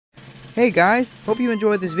Hey guys, hope you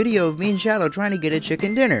enjoyed this video of me and Shadow trying to get a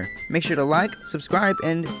chicken dinner. Make sure to like, subscribe,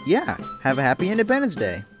 and yeah, have a happy Independence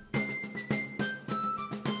Day.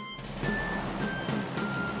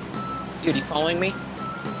 Dude, you following me?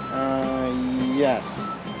 Yes.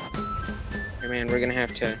 Hey man, we're gonna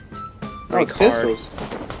have to Oh, break it's hard. pistols.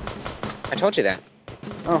 I told you that.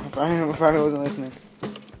 Oh, I probably wasn't listening.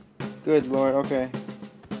 Good lord, okay.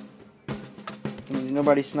 There's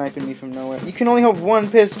nobody sniping me from nowhere. You can only have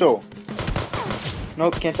one pistol!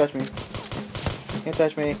 Nope, can't touch me. Can't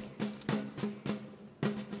touch me.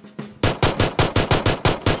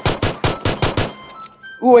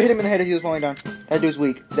 Ooh, I hit him in the head as he was falling down. That dude's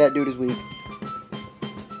weak. That dude is weak.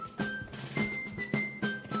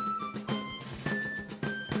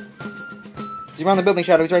 He's around the building,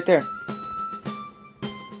 Shadow. He's right there.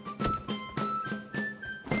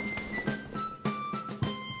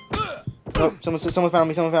 Oh, someone found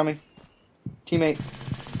me. Someone found me. Teammate.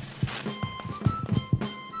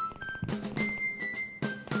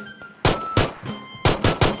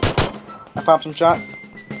 I popped some shots.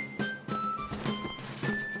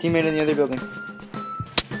 Teammate in the other building.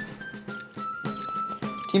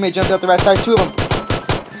 Teammate jumped out the right side. Two of them.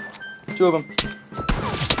 Two of them.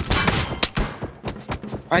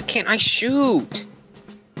 Why can't I shoot?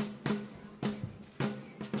 I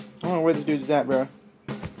don't know where this dude's at, bro.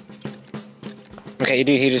 Okay,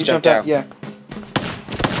 dude, he just jumped out. Yeah.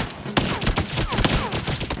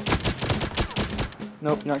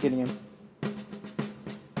 Nope, not getting him.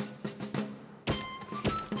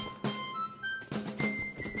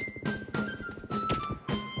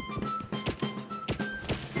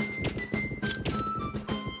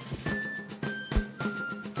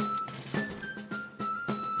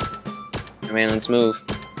 Man, let's move.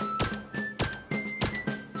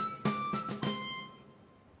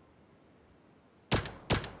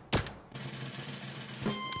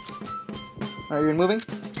 Alright, you're moving?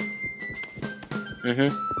 Mm-hmm.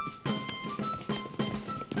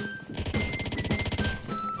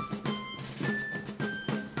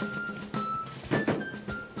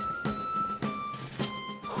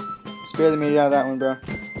 Just barely made it out of that one, bro.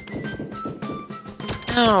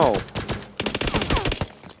 Ow!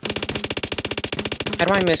 How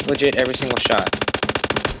do I miss legit every single shot?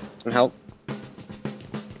 Some help?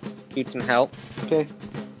 Need some help? Okay.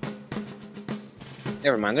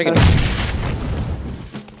 Never mind, they're gonna...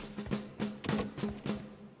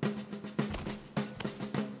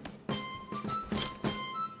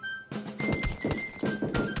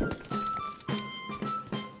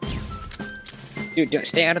 Dude, don't,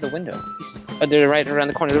 stay out of the window. Oh, they're right around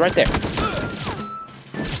the corner. They're right there.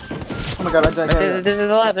 Oh my god, I died. There's to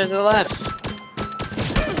the left. There's to the left.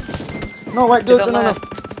 No, right, dude, no.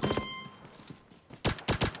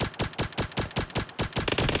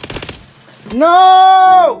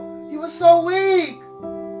 No! He was so weak.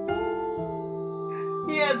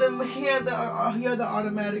 He had the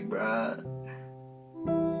automatic, bruh.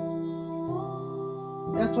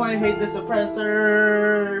 That's why I hate the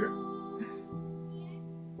suppressor.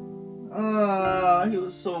 He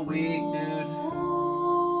was so weak, dude.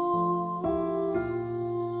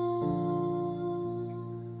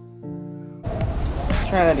 Let's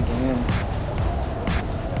try that again.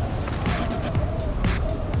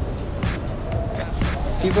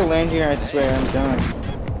 People land here, I swear, I'm done.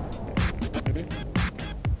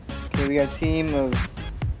 Okay, we got a team of...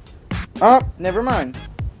 Oh, never mind.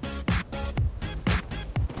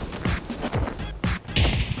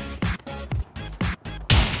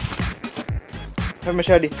 Have a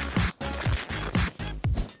machete.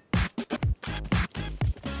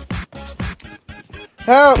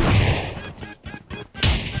 Help!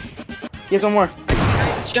 Here's one more.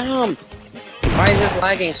 I jump! Why is this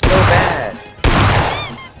lagging so bad?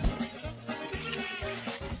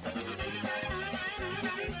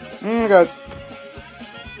 Oh god.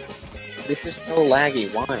 This is so laggy,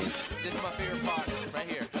 why? This is my favorite part, right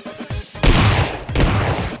here.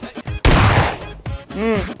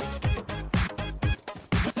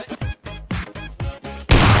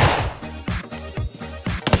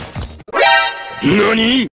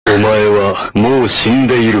 NANI?! お前はもう死ん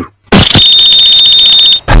でいる。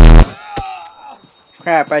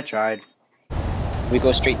 Crap, I tried. We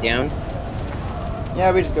go straight down?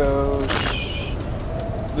 Yeah, we just go...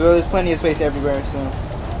 Well, there's plenty of space everywhere, so...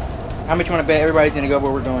 How much you want to bet everybody's gonna go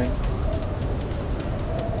where we're going?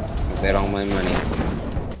 Bet all my money.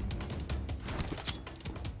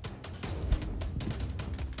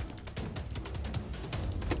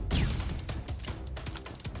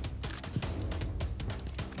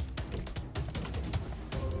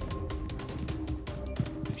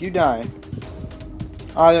 If you die,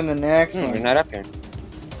 oh, then the next one. You're not up here.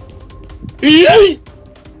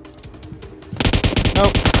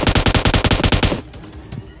 Nope.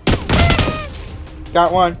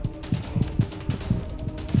 Got one.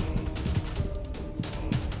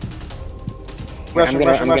 Rush him,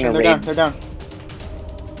 rush him, rush him. They're down, they're down.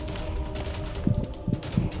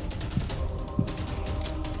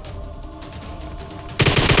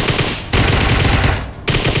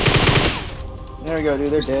 There we go, dude.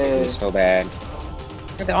 They're dead. So bad.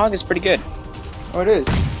 The AUG is pretty good. Oh, it is.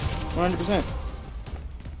 100%.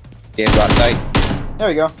 Yeah, go outside. There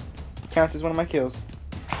we go. Counts as one of my kills.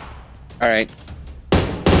 Alright.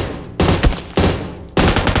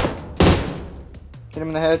 Hit him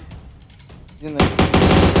in the head. He's in there.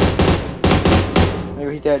 There you go,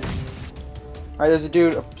 he's dead. Alright, there's a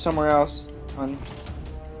dude somewhere else.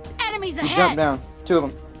 Enemies He ahead. jumped down. Two of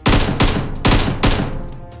them.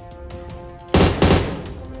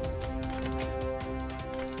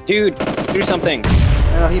 Dude, do something.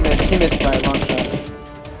 No, he missed. He missed by a long shot.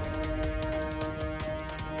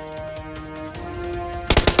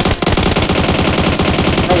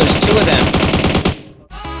 Oh, there's two of them.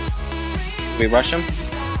 We rush him?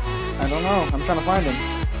 I don't know. I'm trying to find him.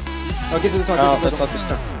 Oh, get to this one. Oh, Get to let's this let the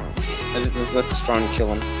strong. Let's let the strong kill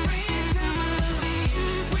him.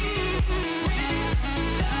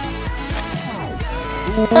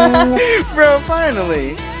 Bro,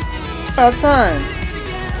 finally! It's about time.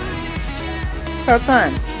 About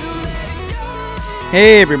time.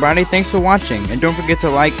 Hey everybody, thanks for watching, and don't forget to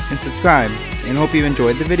like and subscribe, and hope you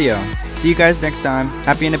enjoyed the video. See you guys next time.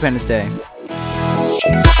 Happy Independence Day.